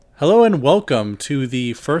Hello and welcome to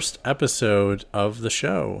the first episode of the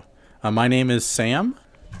show. My name is Sam.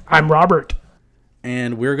 I'm Robert.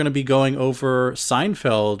 And we're going to be going over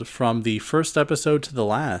Seinfeld from the first episode to the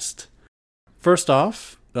last. First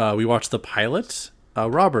off, we watched the pilot.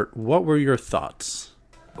 Robert, what were your thoughts?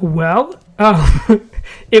 Well,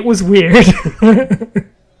 it was weird.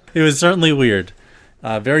 It was certainly weird.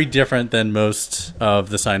 Very different than most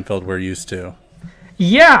of the Seinfeld we're used to.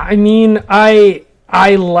 Yeah, I mean,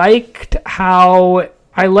 I liked how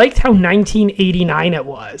 1989 it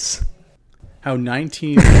was.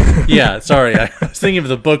 Yeah, sorry. I was thinking of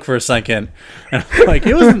the book for a second. And I'm like,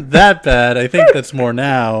 it wasn't that bad. I think that's more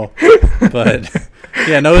now. But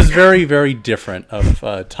yeah, no, it was very, very different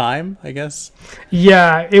of time, I guess.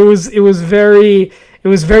 Yeah, it was very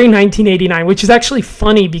 1989, which is actually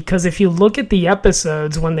funny because if you look at the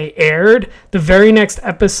episodes when they aired, the very next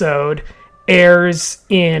episode airs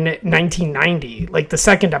in 1990, like the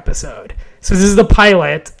second episode. So this is the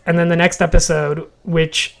pilot, and then the next episode,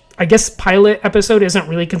 which I guess pilot episode isn't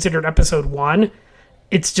really considered episode 1.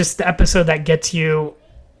 It's just the episode that gets you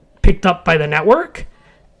picked up by the network.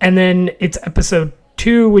 And then it's episode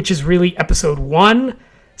 2, which is really episode 1.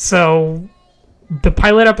 So the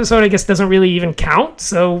pilot episode, I guess, doesn't really even count.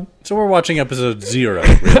 So we're watching episode 0.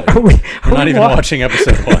 Really. We're not even watching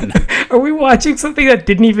episode 1. Are we watching something that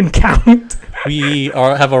didn't even count? We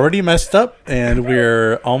have already messed up, and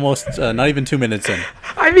we're almost not even 2 minutes in.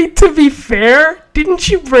 I mean, to be fair, didn't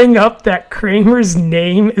you bring up that Kramer's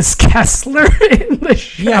name is Kessler in the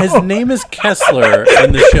show? Yeah, his name is Kessler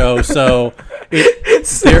in the show, so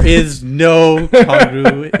there is no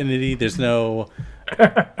congruity. There's no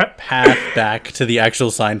path back to the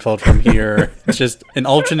actual Seinfeld from here. It's just an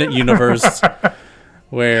alternate universe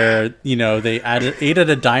where, you know, they ate at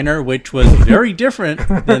a diner, which was very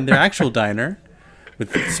different than their actual diner,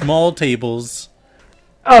 with small tables.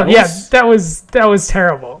 Oh, yeah, that was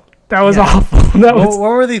terrible. That was awful. What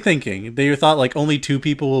were they thinking? They thought, like, only 2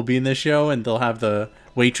 people will be in this show, and they'll have the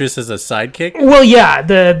waitress as a sidekick? Well, yeah,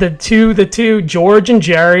 the two, George and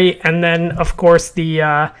Jerry, and then, of course,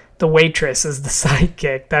 the waitress as the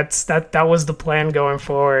sidekick. That was the plan going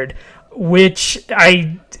forward, which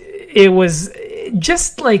it was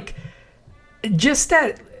just that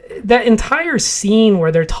entire scene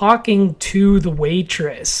where they're talking to the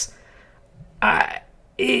waitress.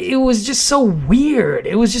 It was just so weird.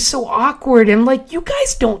 It was just so awkward. And like, you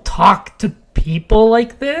guys don't talk to people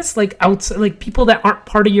like this, like outside, like people that aren't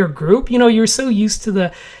part of your group. You know, you're so used to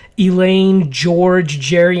the Elaine, George,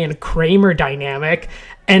 Jerry, and Kramer dynamic,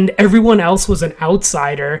 and everyone else was an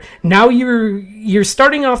outsider. Now you're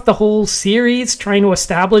starting off the whole series trying to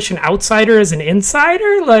establish an outsider as an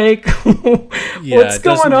insider. Like, what's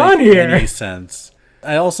going on here? Any sense?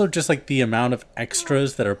 I also just like the amount of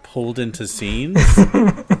extras that are pulled into scenes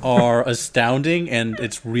are astounding, and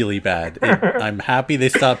it's really bad. I'm happy they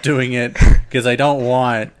stopped doing it because I don't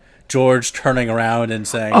want George turning around and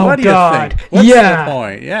saying, "What do you think? What's the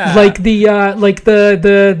point?" Yeah, like the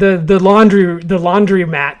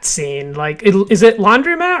laundromat scene. Like, is it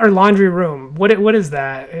laundromat or laundry room? What is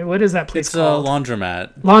that? What is that place called? It's a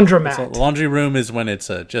laundromat. Laundromat. So laundry room is when it's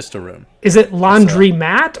just a room. Is it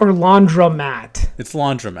laundromat or laundromat? It's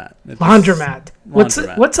laundromat. Laundromat. What's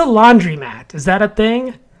a laundromat? Is that a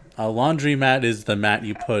thing? A laundromat is the mat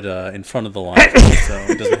you put in front of the laundry so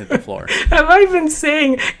it doesn't hit the floor. Have I been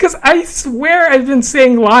saying... Because I swear I've been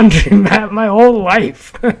saying laundromat my whole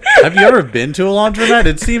life. Have you ever been to a laundromat?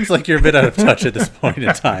 It seems like you're a bit out of touch at this point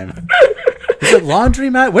in time. Is it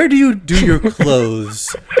laundromat? Where do you do your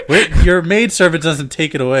clothes? Your maidservant doesn't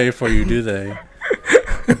take it away for you, do they?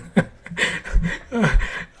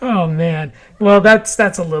 Oh, man. Well, that's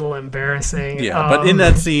a little embarrassing. Yeah, but in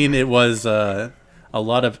that scene, it was... a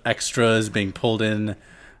lot of extras being pulled in,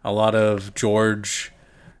 a lot of George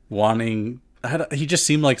wanting... He just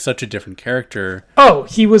seemed like such a different character. Oh,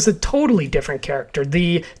 he was a totally different character.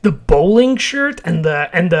 The bowling shirt and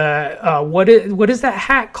the what is that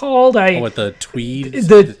hat called? What, the tweed?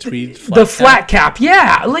 The tweed flat cap.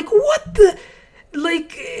 Yeah, like what the...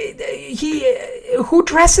 Like, who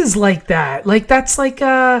dresses like that? Like, that's like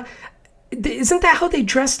isn't that how they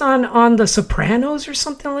dressed on The Sopranos or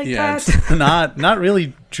something like that? Yeah, not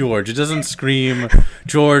really George. It doesn't scream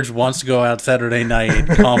George wants to go out Saturday night,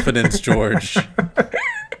 confidence George.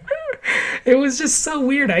 It was just so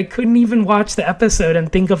weird. I couldn't even watch the episode and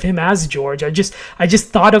think of him as George. I just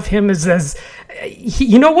thought of him as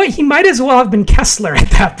you know what? He might as well have been Kessler at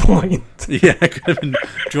that point. Yeah, it could have been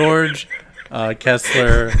George,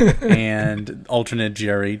 Kessler, and alternate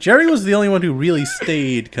Jerry. Jerry was the only one who really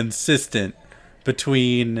stayed consistent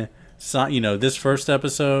between this first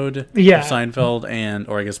episode of Yeah. Seinfeld,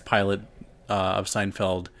 or I guess pilot of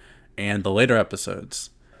Seinfeld, and the later episodes.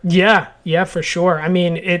 Yeah, for sure. I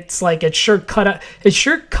mean, it's like it sure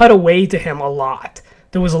cut away to him a lot.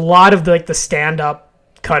 There was a lot of the stand-up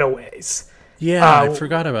cutaways. Yeah, I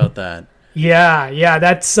forgot about that. Yeah,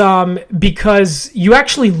 that's because you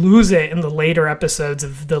actually lose it in the later episodes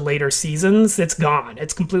of the later seasons. It's gone.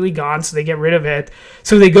 It's completely gone, so they get rid of it.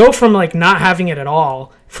 So they go from like not having it at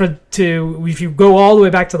all to if you go all the way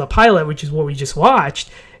back to the pilot, which is what we just watched,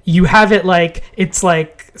 you have it like it's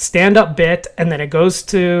like stand-up bit, and then it goes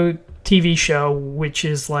to TV show, which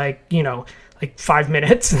is like, like 5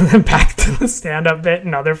 minutes, and then back to the stand-up bit,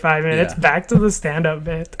 another 5 minutes, back to the stand-up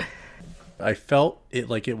bit. I felt it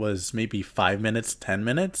like it was maybe 5 minutes, 10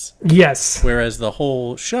 minutes. Yes. Whereas the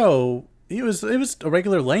whole show, it was a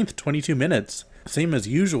regular length, 22 minutes. Same as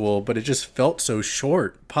usual, but it just felt so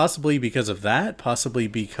short. Possibly because of that. Possibly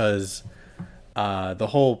because the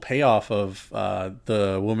whole payoff of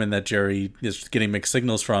the woman that Jerry is getting mixed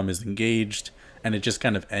signals from is engaged, and it just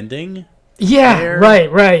kind of ending. Yeah, there.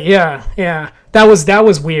 right. Yeah. That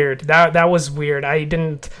was weird. That was weird. I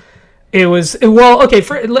didn't... It was, well, okay,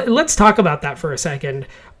 let's talk about that for a second.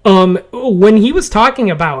 When he was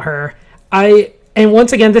talking about her, and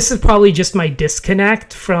once again, this is probably just my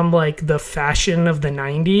disconnect from like the fashion of the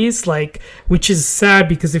 90s, like, which is sad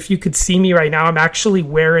because if you could see me right now, I'm actually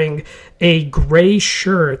wearing a gray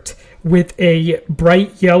shirt with a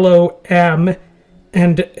bright yellow M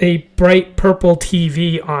and a bright purple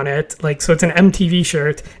TV on it, like, so it's an MTV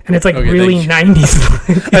shirt, and it's like really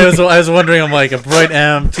 90s. I was wondering, I'm like, a bright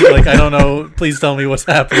M, like, I don't know, please tell me what's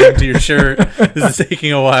happening to your shirt. This is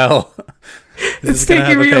taking a while. It's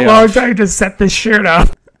taking me a long time to set this shirt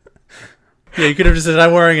up. Yeah, you could have just said,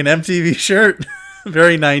 I'm wearing an MTV shirt.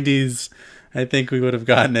 Very 90s. I think we would have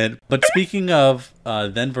gotten it. But speaking of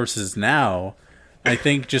then versus now, I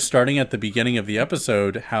think just starting at the beginning of the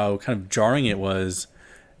episode, how kind of jarring it was,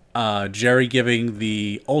 Jerry giving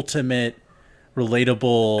the ultimate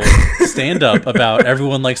relatable stand-up about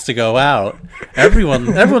everyone likes to go out.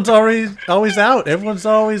 Everyone's always out. Everyone's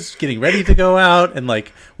always getting ready to go out, and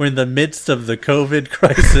like we're in the midst of the COVID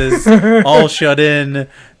crisis, all shut in.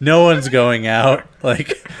 No one's going out.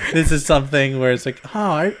 Like this is something where it's like,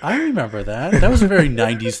 oh, I remember that. That was a very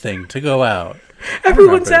 90s thing to go out.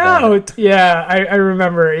 Everyone's out. That. Yeah, I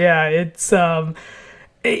remember. Yeah, it's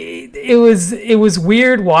it was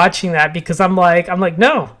weird watching that because I'm like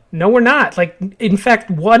no, we're not. Like, in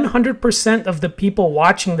fact, 100% of the people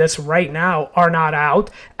watching this right now are not out,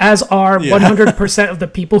 as are 100% of the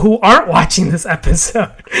people who aren't watching this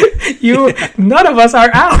episode. None of us are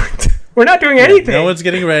out. We're not doing anything. No one's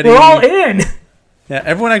getting ready. We're all in. Yeah,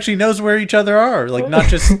 everyone actually knows where each other are, like not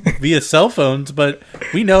just via cell phones, but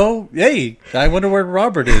we know, hey, I wonder where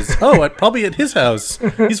Robert is. Oh, probably at his house.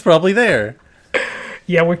 He's probably there.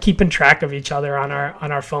 Yeah, we're keeping track of each other on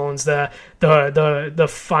our phones. The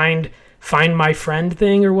find my friend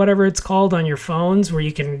thing or whatever it's called on your phones, where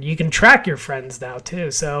you can track your friends now too.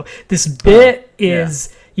 So this bit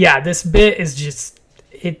is just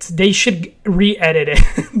they should re-edit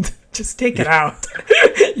it. Just take it out.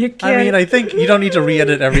 You can't. I mean, I think you don't need to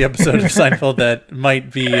re-edit every episode of Seinfeld. That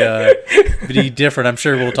might be different. I'm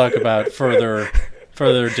sure we'll talk about further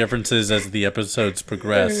differences as the episodes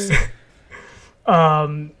progress.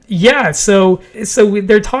 Yeah, so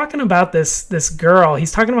they're talking about this girl.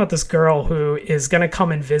 He's talking about this girl who is gonna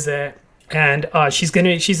come and visit, and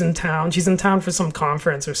she's in town. She's in town for some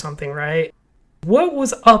conference or something, right? What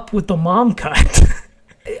was up with the mom cut?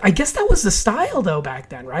 I guess that was the style though back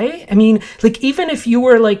then, right? I mean, like even if you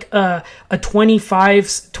were like a 20, mid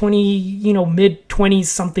 20s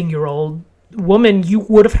something year old woman, you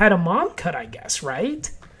would have had a mom cut, I guess, right?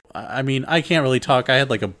 I mean, I can't really talk. I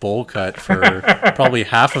had like a bowl cut for probably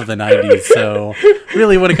half of the 90s. So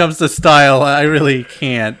really when it comes to style, I really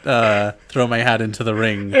can't throw my hat into the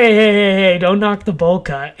ring. Hey, don't knock the bowl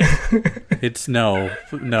cut. It's no.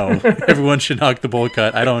 Everyone should knock the bowl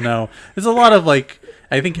cut. I don't know. There's a lot of like,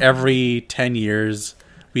 I think every 10 years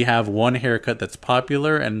we have one haircut that's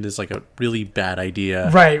popular and is like a really bad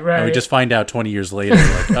idea. Right. And we just find out 20 years later,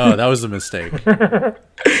 like, oh, that was a mistake.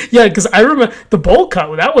 Yeah, because I remember the bowl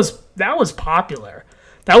cut. That was popular.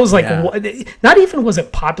 That was like, not even was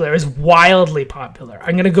it popular. It was wildly popular.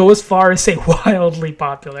 I'm going to go as far as say wildly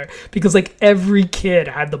popular because like every kid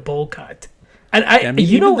had the bowl cut. And I mean,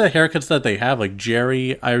 even the haircuts that they have, like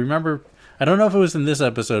Jerry, I remember, I don't know if it was in this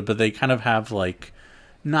episode, but they kind of have like,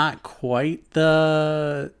 not quite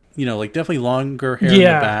the, like definitely longer hair in the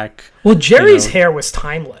back. Well, Jerry's hair was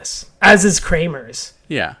timeless, as is Kramer's.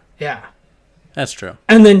 Yeah. Yeah. That's true.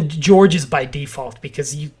 And then George is by default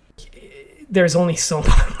because there's only so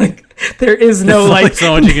much. Like, there is no There's like only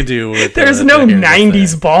so much you can do with there's no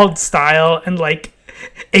 90s bald style and like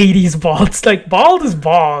 80s bald. Like, bald is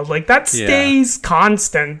bald. Like, that stays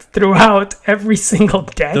constant throughout every single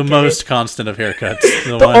decade. The most constant of haircuts.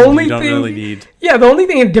 The one only you don't thing, really need. Yeah, the only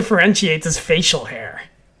thing it differentiates is facial hair.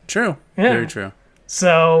 True. Yeah. Very true.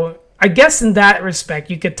 So I guess in that respect,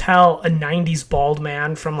 you could tell a 90s bald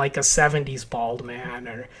man from like a 70s bald man,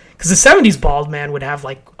 or because the 70s bald man would have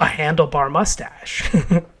like a handlebar mustache.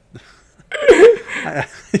 I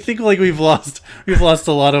think like we've lost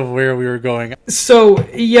a lot of where we were going. So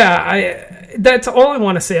yeah, that's all I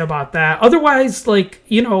want to say about that. Otherwise, like,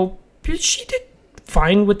 you know, she did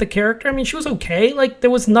fine with the character. I mean, she was okay. Like, there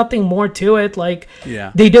was nothing more to it. Like,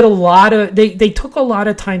 Yeah. they did a lot of they took a lot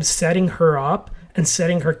of time setting her up and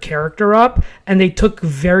setting her character up, and they took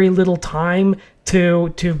very little time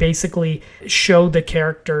to basically show the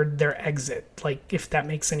character their exit, like, if that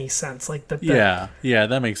makes any sense. Like, yeah,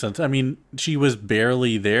 that makes sense. I mean, she was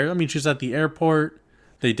barely there. I mean, she's at the airport.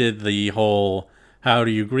 They did the whole "how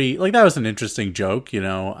do you greet?" Like, that was an interesting joke, you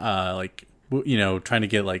know, like, you know, trying to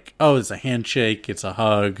get like, oh, it's a handshake, it's a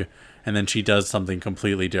hug, and then she does something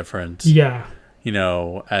completely different. Yeah, you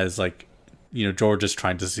know, as like, you know, George is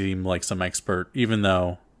trying to seem like some expert, even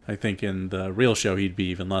though I think in the real show he'd be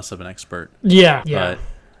even less of an expert. Yeah.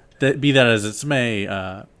 But be that as it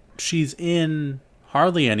may, she's in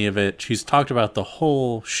hardly any of it. She's talked about the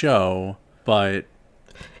whole show, but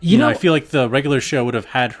you know, I feel like the regular show would have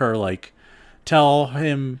had her like tell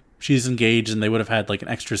him she's engaged, and they would have had like an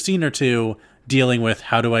extra scene or two dealing with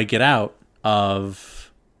how do I get out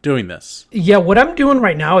of doing this. Yeah, what I'm doing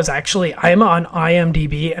right now is actually I'm on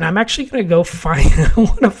IMDb, and I'm actually gonna go find I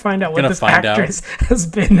want to find out what this actress has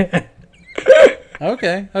been in.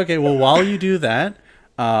 Okay. Well, while you do that,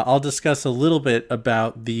 I'll discuss a little bit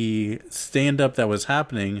about the stand-up that was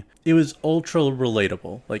happening. It was ultra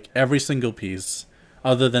relatable, like every single piece,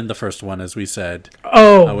 other than the first one, as we said.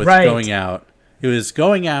 Oh, right. Going out. It was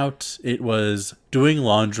going out. It was doing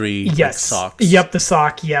laundry. Yes. Like socks. Yep, the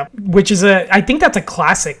sock. Yep. Which is I think that's a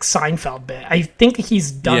classic Seinfeld bit. I think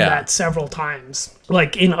he's done that several times.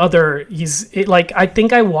 Like in other, I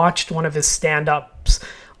think I watched one of his stand-ups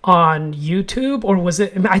on YouTube, or was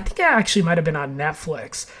it? I think it actually might have been on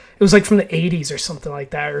Netflix. It was like from the 80s or something like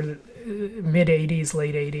that, or mid 80s,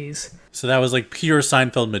 late 80s. So that was like pure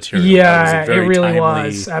Seinfeld material. Yeah, it really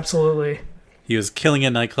was. Absolutely. He was killing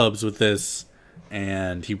at nightclubs with this.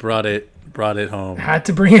 And he brought it home. Had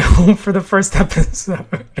to bring it home for the first episode.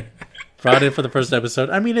 Brought it for the first episode.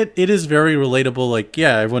 I mean, it is very relatable. Like,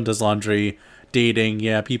 yeah, everyone does laundry, dating.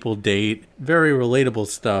 Yeah, people date. Very relatable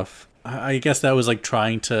stuff. I guess that was like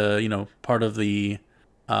trying to, you know, part of the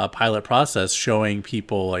pilot process, showing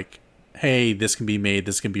people like, hey, this can be made.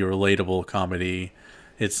 This can be a relatable comedy.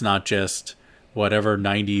 It's not just whatever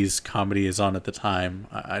 90s comedy is on at the time.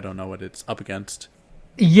 I don't know what it's up against.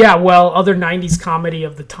 Yeah, well, other 90s comedy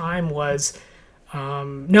of the time was...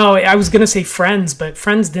 no, I was going to say Friends, but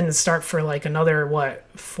Friends didn't start for like another,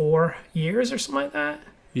 4 years or something like that?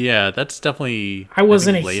 Yeah, that's definitely... I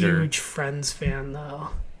wasn't a huge Friends fan, though.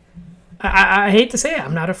 I hate to say it,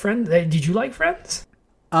 I'm not a Friends... Did you like Friends?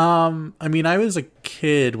 I mean, I was a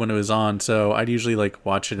kid when it was on, so I'd usually like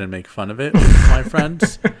watch it and make fun of it with my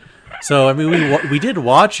friends. So, I mean, we did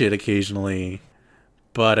watch it occasionally,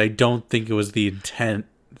 but I don't think it was the intent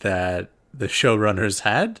that the showrunners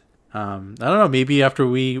had. I don't know. Maybe after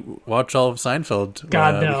we watch all of Seinfeld,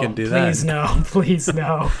 God, no. We can do Please, that. Please,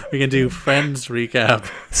 no. We can do Friends recap.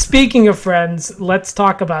 Speaking of Friends, let's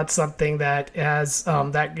talk about something that has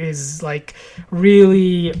that is like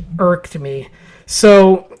really irked me.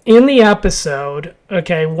 So in the episode,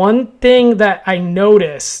 okay, one thing that I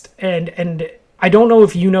noticed, and I don't know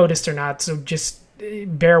if you noticed or not, so just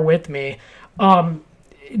bear with me.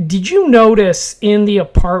 Did you notice in the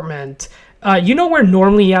apartment, you know where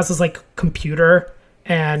normally he has his like computer,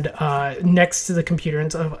 and next to the computer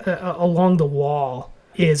and along the wall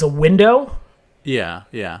is a window? Yeah.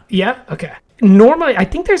 Yeah? Okay. Normally, I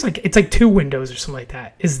think it's like 2 windows or something like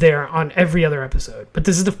that is there on every other episode. But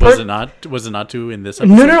this is the first... Was it not 2 in this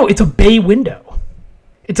episode? No, it's a bay window.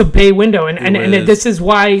 It's a bay window, and this is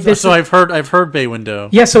why... I've heard bay window.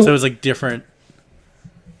 Yeah, so it was like different...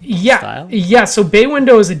 style? Yeah, so bay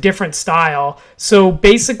window is a different style. So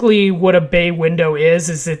basically what a bay window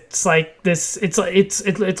is it's like this, it's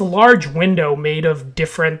a large window made of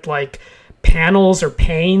different like panels or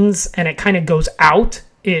panes, and it kind of goes out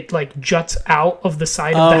it like juts out of the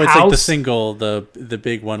side of the it's house. like the single, the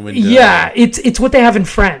big one window. Yeah, it's what they have in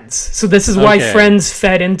Friends. So this is why Friends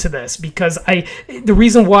fed into this, because the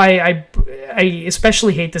reason why I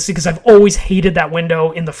especially hate this is because I've always hated that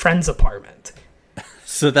window in the Friends apartment.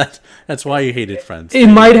 So that's why you hated Friends. It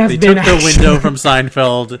might have they been took the window from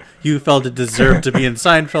Seinfeld. You felt it deserved to be in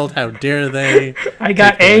Seinfeld. How dare they? I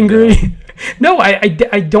got angry. No, I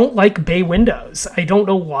don't like bay windows. I don't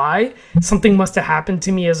know why. Something must have happened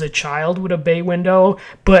to me as a child with a bay window,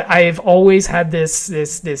 but I've always had this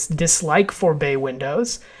dislike for bay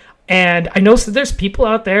windows. And I know there's people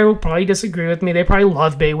out there who probably disagree with me. They probably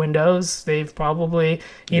love bay windows. They've probably,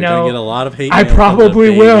 You're gonna get a lot of hate. I probably from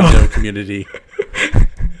the bay will. Window community.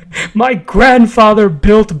 My grandfather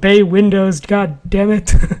built bay windows. God damn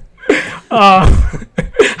it!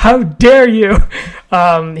 How dare you?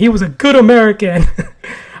 He was a good American.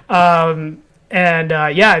 I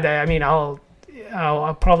mean, I'll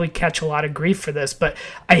probably catch a lot of grief for this, but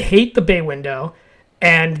I hate the bay window,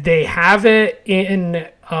 and they have it in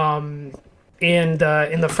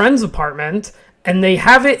the Friends apartment, and they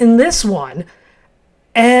have it in this one,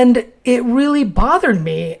 and it really bothered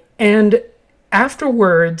me. And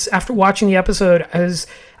afterwards, after watching the episode,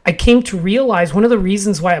 I came to realize one of the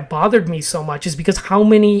reasons why it bothered me so much is because how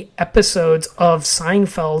many episodes of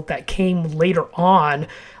Seinfeld that came later on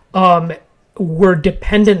were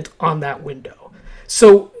dependent on that window.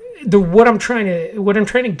 So what I'm trying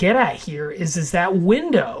to get at here is that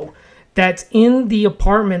window that's in the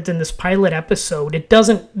apartment in this pilot episode,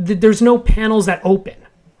 there's no panels that open,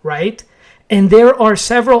 right? And there are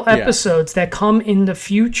several episodes that come in the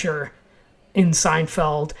future in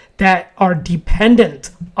Seinfeld that are dependent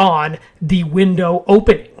on the window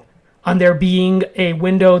opening, on there being a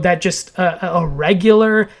window that just a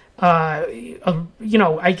regular,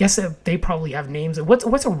 I guess they probably have names.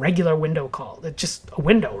 What's a regular window called? It's just a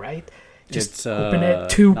window, right? Just open it,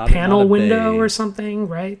 two-panel window or something,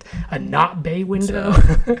 right? A not bay window.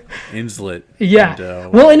 Inlet window.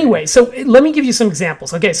 Well, anyway, so let me give you some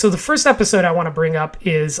examples. Okay, so the first episode I want to bring up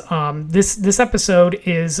is this episode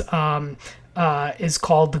is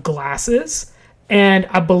called The Glasses, and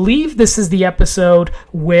I believe this is the episode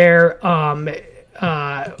where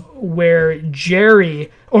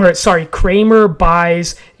Kramer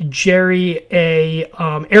buys Jerry a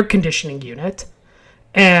air conditioning unit.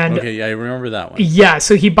 And I remember that one. Yeah,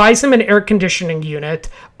 so he buys him an air conditioning unit.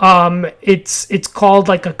 It's called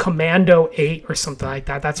like a Commando 8 or something like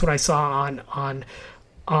that. That's what I saw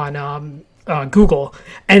on Google.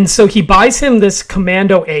 And so he buys him this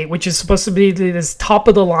Commando 8, which is supposed to be this top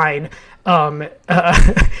of the line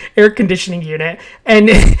air conditioning unit, and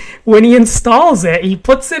when he installs it, he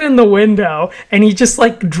puts it in the window and he just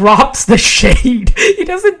like drops the shade. He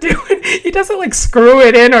doesn't like screw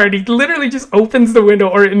it in, or he literally just opens the window,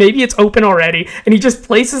 or maybe it's open already, and he just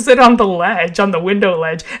places it on the window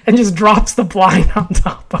ledge, and just drops the blind on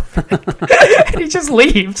top of it. And he just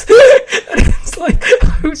leaves. It's like,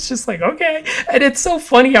 who's just like, okay. And it's so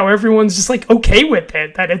funny how everyone's just like okay with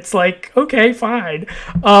it, that it's like, okay, fine.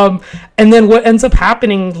 And then what ends up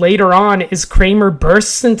happening later on is Kramer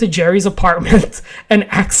bursts into Jerry's apartment and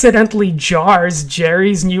accidentally jars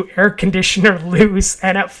Jerry's new air conditioner loose,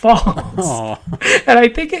 and it falls. Aww. And I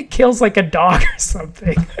think it kills like a dog or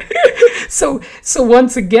something. So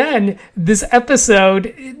once again, this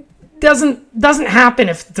episode doesn't happen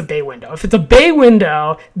if it's a bay window. If it's a bay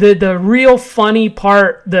window, the real funny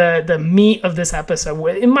part, the meat of this episode,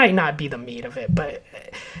 it might not be the meat of it, but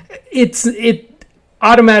it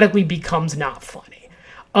automatically becomes not funny.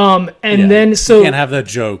 Then so you can't have that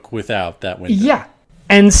joke without that window. Yeah.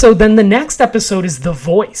 And so then the next episode is The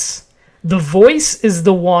Voice. The Voice is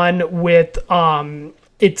the one with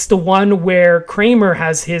it's the one where Kramer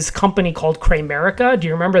has his company called Kramerica. Do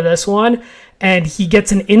you remember this one? And he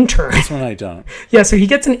gets an intern. This one I don't. Yeah, so he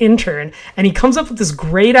gets an intern, and he comes up with this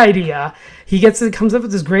great idea. Comes up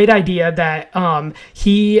with this great idea that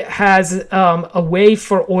he has a way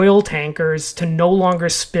for oil tankers to no longer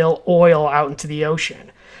spill oil out into the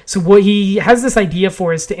ocean. So what he has this idea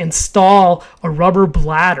for is to install a rubber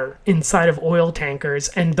bladder inside of oil tankers,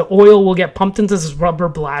 and the oil will get pumped into this rubber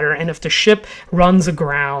bladder, and if the ship runs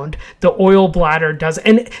aground, the oil bladder does.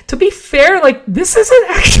 And to be fair, like this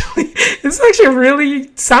actually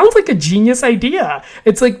really sounds like a genius idea.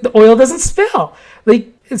 It's like the oil doesn't spill.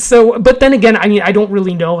 But then again, I mean, I don't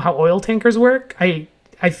really know how oil tankers work. I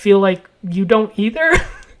feel like you don't either.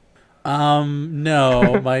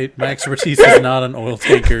 No, my expertise is not on oil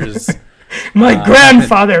tankers. My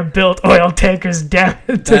grandfather built oil tankers, damn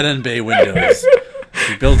it. That and bay windows.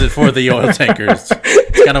 He built it for the oil tankers.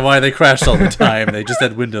 It's kind of why they crashed all the time. They just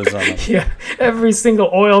had windows on them. Yeah, every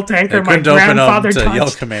single oil tanker They my couldn't open them grandfather to yell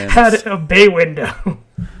touched commands. had a bay window.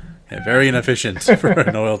 Yeah, very inefficient for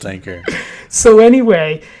an oil tanker. So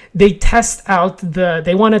anyway, they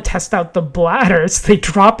want to test out the bladders. They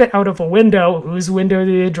drop it out of a window. Whose window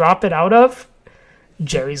do they drop it out of?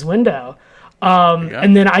 Jerry's window.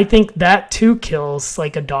 And then I think that too kills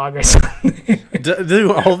like a dog or something.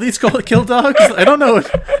 Do all these kill dogs? I don't know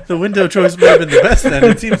if the window choice might have been the best then.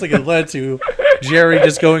 It seems like it led to Jerry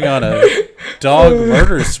just going on a dog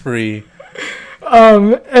murder spree.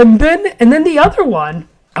 And then the other one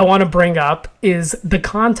I want to bring up is the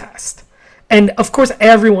contest. And of course,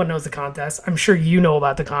 everyone knows the contest. I'm sure you know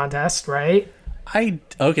about the contest, right?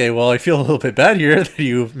 Okay, well, I feel a little bit bad here that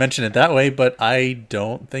you mention it that way, but I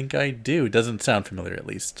don't think I do. It doesn't sound familiar, at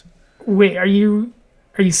least. Wait, are you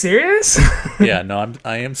serious? Yeah, no,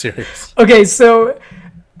 I am serious. Okay, so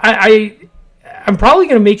I'm probably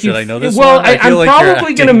gonna make you. Should I know this? Well, one? I'm like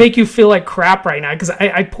probably gonna make you feel like crap right now because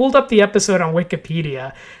I pulled up the episode on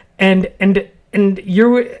Wikipedia, and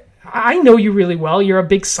I know you really well. You're a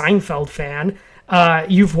big Seinfeld fan.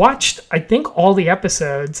 You've watched, I think, all the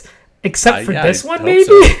episodes except for this one, maybe.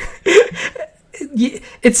 So.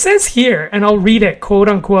 It says here, and I'll read it, quote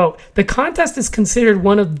unquote, the contest is considered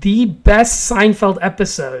one of the best Seinfeld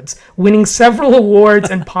episodes, winning several awards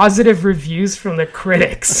and positive reviews from the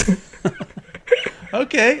critics.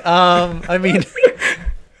 Okay. I mean,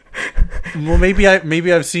 well, maybe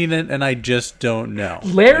I've seen it and I just don't know.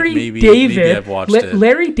 Maybe I've watched it.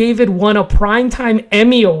 Larry David won a Primetime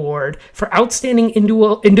Emmy Award for outstanding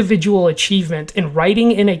individual achievement in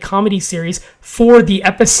writing in a comedy series for the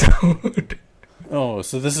episode. Oh,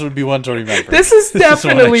 so this would be one to remember. This is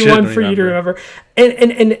definitely one for you to remember.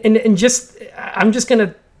 And just I'm just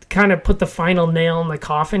gonna kind of put the final nail in the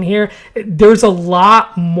coffin here. There's a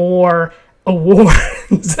lot more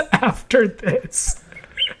awards after this.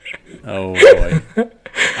 Oh boy.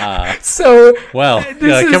 So well,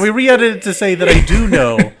 can we re-edit it to say that I do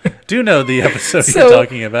know the episode you're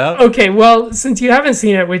talking about? Okay, well, since you haven't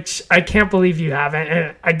seen it, which I can't believe you haven't,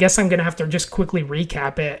 and I guess I'm gonna have to just quickly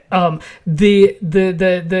recap it.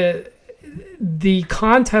 The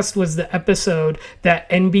contest was the episode that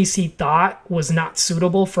NBC thought was not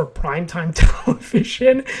suitable for primetime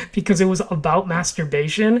television because it was about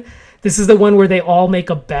masturbation. This is the one where they all make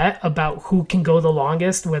a bet about who can go the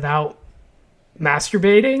longest without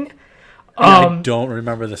masturbating. I don't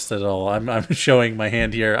remember this at all. I'm showing my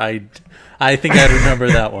hand here. I think I remember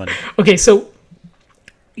that one. Okay, so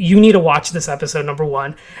you need to watch this episode, number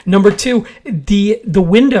one. Number two, the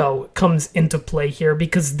window comes into play here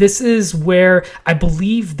because this is where I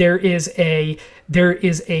believe there is a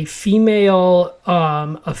female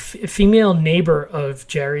female neighbor of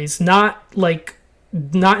Jerry's, not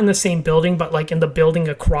in the same building, but like in the building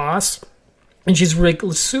across. And she's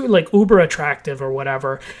like uber attractive or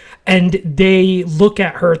whatever. And they look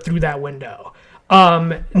at her through that window.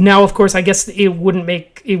 Now, of course, I guess it wouldn't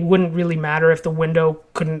really matter if the window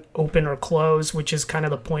couldn't open or close, which is kind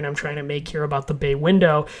of the point I'm trying to make here about the bay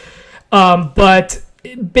window. But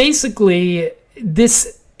basically,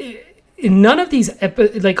 none of these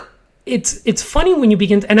it's funny when you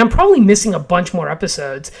begin, and I'm probably missing a bunch more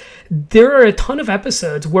episodes. There are a ton of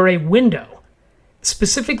episodes where a window,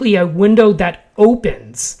 specifically a window that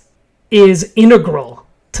opens, is integral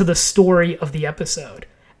to the story of the episode.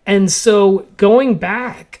 And so going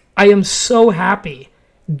back, I am so happy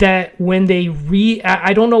that when they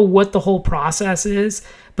I don't know what the whole process is,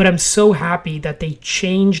 but I'm so happy that they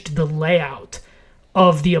changed the layout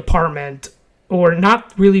of the apartment. Or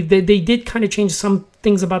not really, they did kind of change some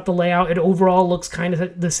things about the layout. It overall looks kind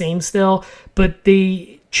of the same still, but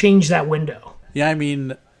they changed that window. Yeah, I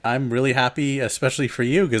mean, I'm really happy, especially for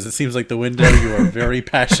you, because it seems like the window you are very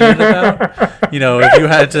passionate about. You know, if you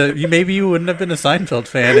had to, maybe you wouldn't have been a Seinfeld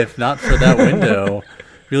fan if not for that window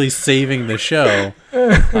really saving the show.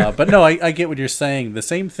 But no, I get what you're saying. The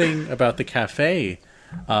same thing about the cafe.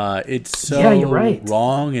 It's so you're right.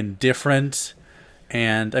 wrong and different.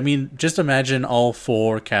 And, I mean, just imagine all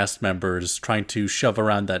 4 cast members trying to shove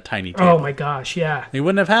around that tiny table. Oh, my gosh, yeah. It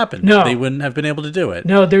wouldn't have happened. No. They wouldn't have been able to do it.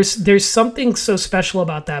 No, there's something so special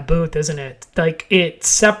about that booth, isn't it? Like, it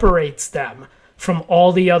separates them from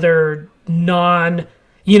all the other because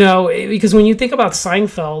when you think about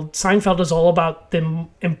Seinfeld is all about the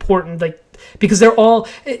important, because they're all,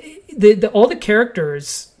 all the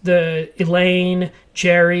characters, the Elaine,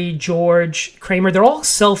 Jerry, George, Kramer, they're all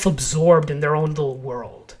self-absorbed in their own little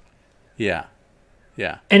world. Yeah.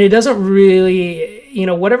 Yeah. And it doesn't really,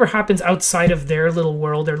 whatever happens outside of their little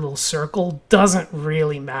world, their little circle, doesn't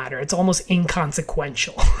really matter. It's almost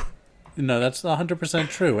inconsequential. No, that's 100%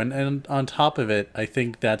 true. And on top of it, I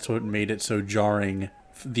think that's what made it so jarring.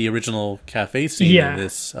 The original cafe scene in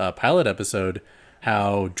this pilot episode,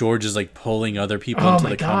 how George is like pulling other people into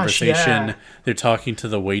the conversation. Yeah. They're talking to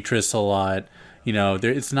the waitress a lot. You know,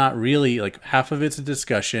 it's not really like half of it's a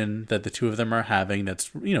discussion that the two of them are having.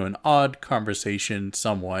 That's, you know, an odd conversation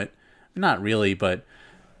somewhat. Not really, but,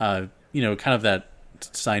 you know, kind of that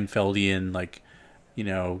Seinfeldian, like, you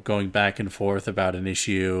know, going back and forth about an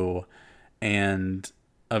issue. And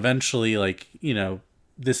eventually, like, you know,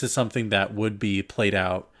 this is something that would be played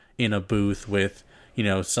out in a booth with, you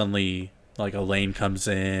know, suddenly like Elaine comes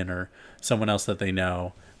in or someone else that they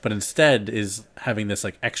know. But instead is having this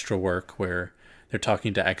like extra work where they're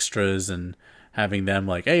talking to extras and having them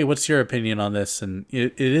like, hey, what's your opinion on this? And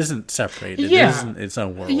it isn't separated. Yeah. It isn't its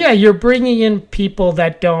own world. Yeah, you're bringing in people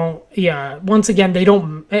that don't, once again, they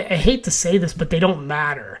don't, I hate to say this, but they don't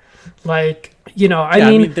matter. Like, you know, I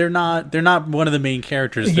mean, they're not one of the main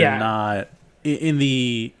characters. They're not in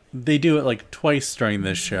the, they do it like twice during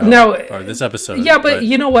this show or this episode. Yeah, but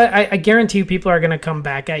you know what? I guarantee you people are going to come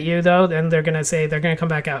back at you though. And they're going to come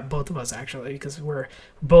back at both of us actually, because we're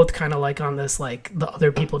both kind of like on this, like the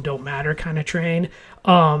other people don't matter kind of train.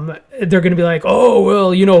 They're going to be like, oh,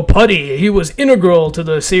 well, you know, Putty, he was integral to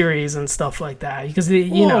the series and stuff like that because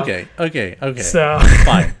you know. Okay. So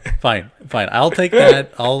fine. I'll take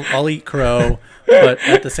that. I'll eat crow. But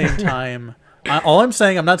at the same time, I'm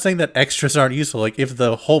not saying that extras aren't useful. Like if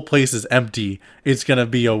the whole place is empty, it's gonna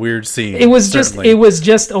be a weird scene. It was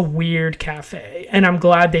just a weird cafe, and I'm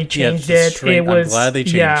glad they changed it. I'm glad they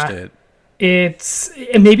changed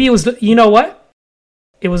it. Maybe it was. You know what?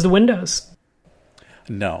 It was the windows.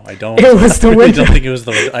 No, I don't. It was the windows. I don't think it was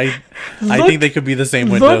the windows. I think they could be the same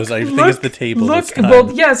windows. I think it's the table.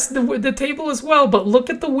 Well, yes, the table as well. But look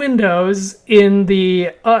at the windows in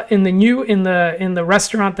the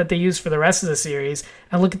restaurant that they use for the rest of the series,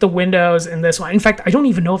 and look at the windows in this one. In fact, I don't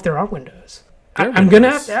even know if there are windows. I'm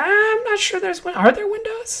not sure there's. Are there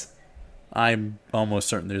windows? I'm almost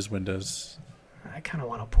certain there's windows. I kind of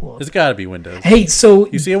want to pull. There's got to be windows. Hey, so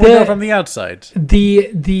you see a window from the outside.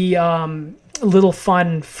 The little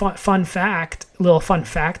fun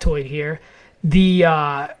factoid here.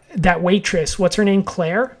 That waitress, what's her name?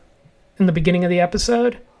 Claire, in the beginning of the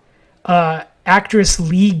episode, actress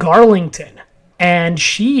Lee Garlington, and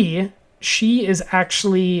she is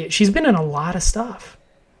actually, she's been in a lot of stuff.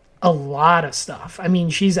 I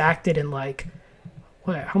mean, she's acted in like,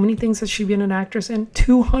 what? How many things has she been an actress in?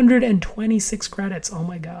 226 credits. Oh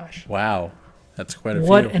my gosh! Wow. That's quite a few.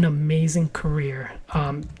 What an amazing career.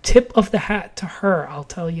 Tip of the hat to her, I'll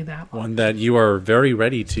tell you that one that you are very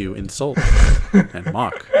ready to insult and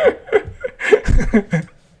mock.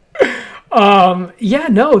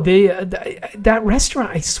 That restaurant,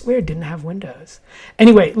 I swear, didn't have windows.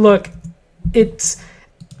 Anyway, look, it's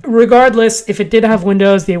regardless if it did have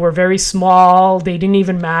windows, they were very small. They didn't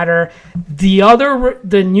even matter.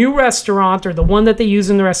 The new restaurant, or the one that they use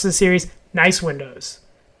in the rest of the series, nice windows.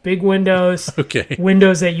 Big windows. Okay.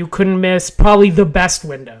 Windows that you couldn't miss. Probably the best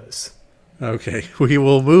windows. Okay. We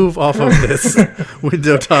will move off of this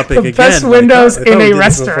window topic again. The best windows in a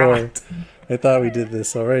restaurant. I thought we did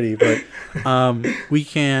this already, but we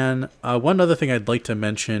can. One other thing I'd like to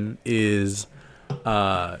mention is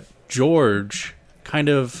George kind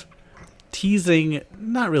of teasing,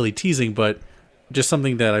 not really teasing, but just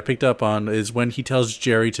something that I picked up on is when he tells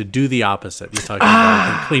Jerry to do the opposite. He's talking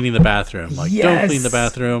about cleaning the bathroom. Like, don't clean the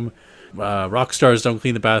bathroom. Rock stars don't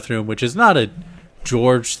clean the bathroom, which is not a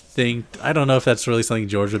George thing. I don't know if that's really something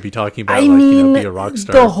George would be talking about. Be a rock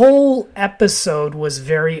star. The whole episode was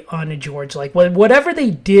very un-George. Like, whatever they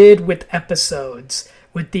did with episodes,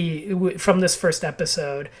 from this first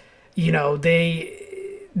episode, you know, they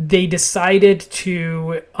decided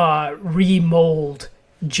to remold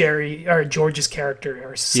George's character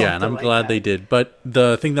or something. Yeah, and I'm glad they did. But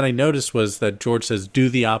the thing that I noticed was that George says, do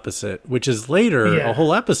the opposite, which is later a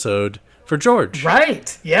whole episode for George.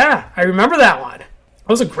 Right. Yeah, I remember that one. It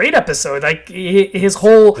was a great episode. Like his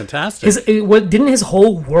whole fantastic. Didn't his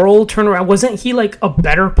whole world turn around? Wasn't he like a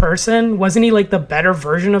better person? Wasn't he like the better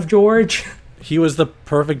version of George? He was the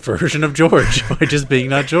perfect version of George by just being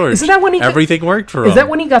not George. Isn't that when everything worked for him? Is that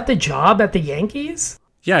when he got the job at the Yankees?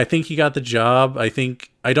 Yeah, I think he got the job. I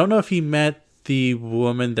don't know if he met the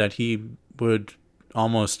woman that he would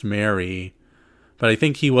almost marry, but I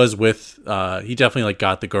think he was with. He definitely like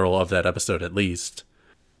got the girl of that episode at least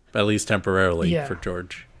temporarily for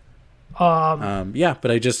George.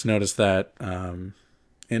 But I just noticed that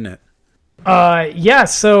in it.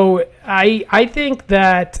 So I think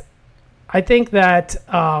that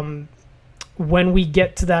when we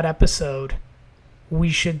get to that episode we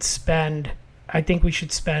should spend. I think we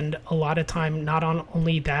should spend a lot of time not on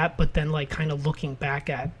only that, but then like kind of looking back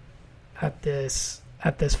at this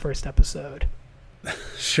first episode.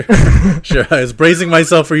 Sure. I was bracing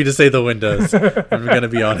myself for you to say the windows. I'm gonna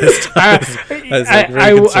be honest.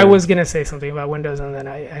 I was gonna say something about windows, and then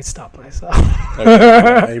I stopped myself.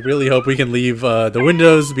 Okay. I really hope we can leave the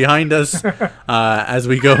windows behind us as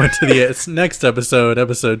we go into the next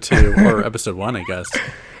episode 2 or episode 1, I guess.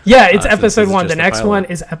 Yeah, it's episode 1. The next one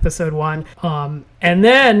is episode 1. And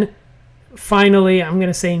then finally, I'm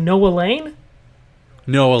gonna say no Elaine.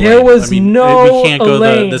 No Elaine. There was no we can't go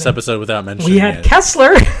Elaine. This episode without mentioning We had it.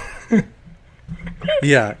 Kessler.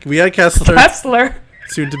 Yeah, we had Kessler.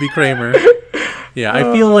 Soon to be Kramer. Yeah,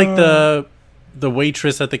 I feel like the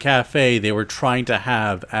waitress at the cafe they were trying to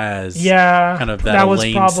have as kind of that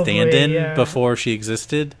Elaine stand-in before she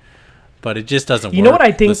existed, but it just doesn't work. You know what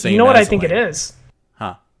I think it is?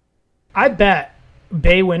 Huh. I bet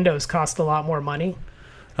bay windows cost a lot more money.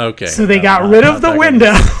 Okay. So they got rid of the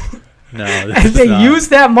window. No, and they used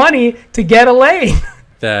that money to get Elaine.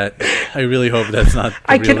 That I really hope that's not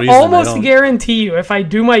the I real can reason. almost guarantee you, if I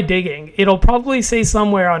do my digging, it'll probably say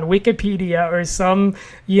somewhere on Wikipedia or some,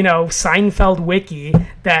 Seinfeld wiki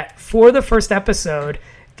that for the first episode,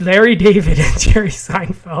 Larry David and Jerry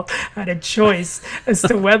Seinfeld had a choice as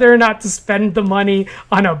to whether or not to spend the money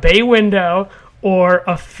on a bay window or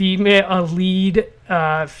a lead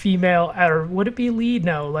female, or would it be lead?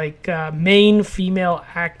 No, like main female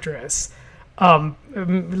actress,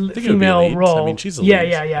 female role. I mean, she's a lead.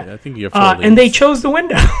 Yeah. I think you have 4 and they chose the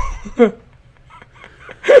window.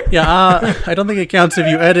 I don't think it counts if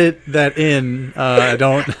you edit that in.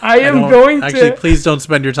 Actually, please don't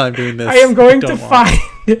spend your time doing this. I am going to find.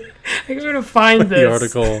 I'm going to find this the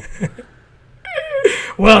article.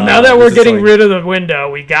 Well, now that we're getting rid of the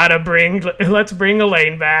window, let's bring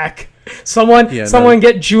Elaine back. Someone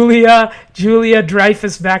get Julia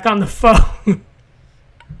Dreyfus back on the phone.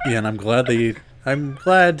 Yeah, and I'm glad.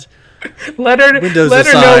 Let her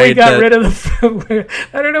know we got rid of the.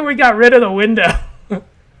 Let her know we got rid of the window.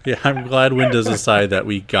 Yeah, I'm glad Windows aside that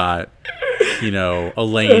we got,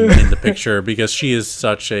 Elaine in the picture because she is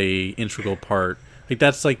such a integral part. Like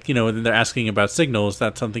that's like when they're asking about signals,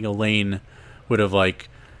 that's something Elaine would have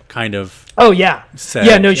kind of. Oh yeah. Said,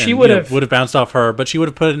 yeah, no, she would have bounced off her, but she would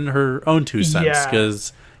have put in her own 2 cents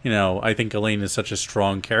because I think Elaine is such a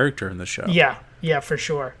strong character in the show. Yeah, for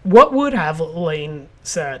sure. What would have Elaine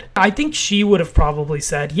said? I think she would have probably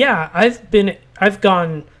said, "Yeah, I've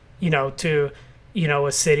gone, to,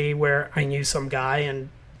 a city where I knew some guy and."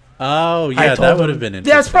 Oh yeah, that would have been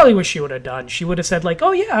interesting. That's probably what she would have done. She would have said like,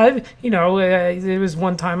 "Oh yeah, it was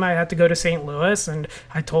one time I had to go to St. Louis and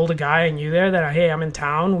I told a guy I knew there that hey, I'm in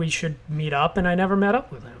town, we should meet up," and I never met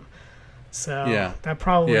up with him. So that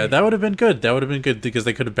probably that would have been good. That would have been good because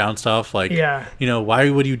they could have bounced off why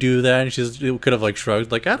would you do that? And she could have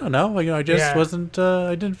shrugged I don't know, I just wasn't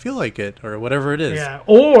I didn't feel like it or whatever it is. Yeah,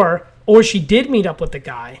 or she did meet up with the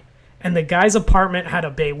guy, and the guy's apartment had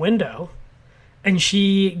a bay window. And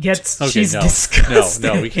she's disgusted.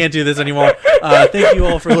 No, we can't do this anymore. Thank you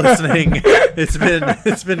all for listening.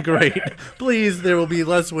 It's been great. Please, there will be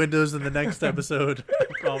less windows in the next episode. I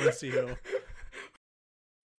promise you.